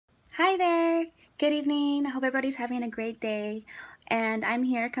Hi there! Good evening. I hope everybody's having a great day. And I'm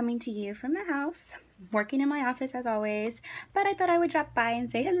here coming to you from my house, working in my office as always. But I thought I would drop by and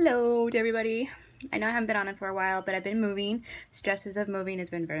say hello to everybody. I know I haven't been on it for a while, but I've been moving. Stresses of moving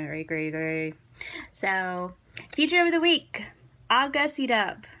has been very crazy. So, feature of the week, all gussied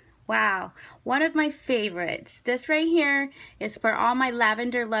up. Wow, one of my favorites. This right here is for all my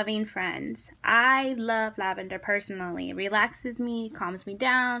lavender loving friends. I love lavender personally. It relaxes me, calms me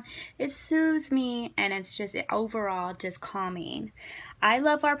down, it soothes me, and it's just overall just calming. I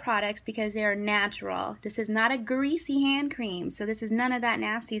love our products because they are natural. This is not a greasy hand cream, so this is none of that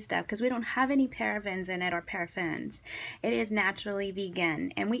nasty stuff because we don't have any parabens in it or paraffins. It is naturally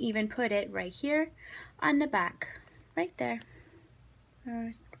vegan, and we even put it right here on the back, right there.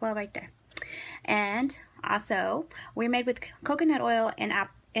 Well, right there. And also, we're made with coconut oil and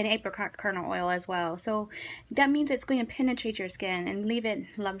apricot kernel oil as well. So that means it's going to penetrate your skin and leave it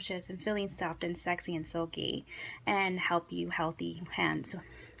lumptious and feeling soft and sexy and silky and help you healthy hands.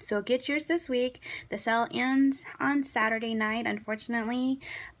 So get yours this week. The sale ends on Saturday night, unfortunately,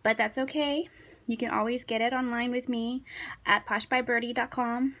 but that's okay. You can always get it online with me at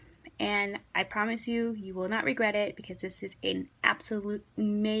poshbybirdie.com. And I promise you, you will not regret it because this is an absolute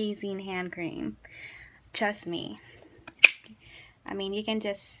amazing hand cream. Trust me. I mean, you can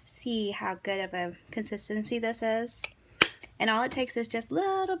just see how good of a consistency this is. And all it takes is just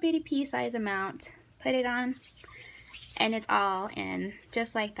little bitty pea-size amount. Put it on, and it's all in.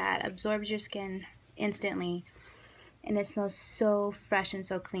 Just like that. Absorbs your skin instantly. And it smells so fresh and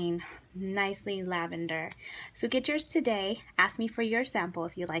so clean. Nicely lavender. So get yours today. Ask me for your sample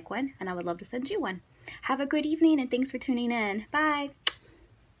if you like one, and I would love to send you one. Have a good evening, and thanks for tuning in. Bye!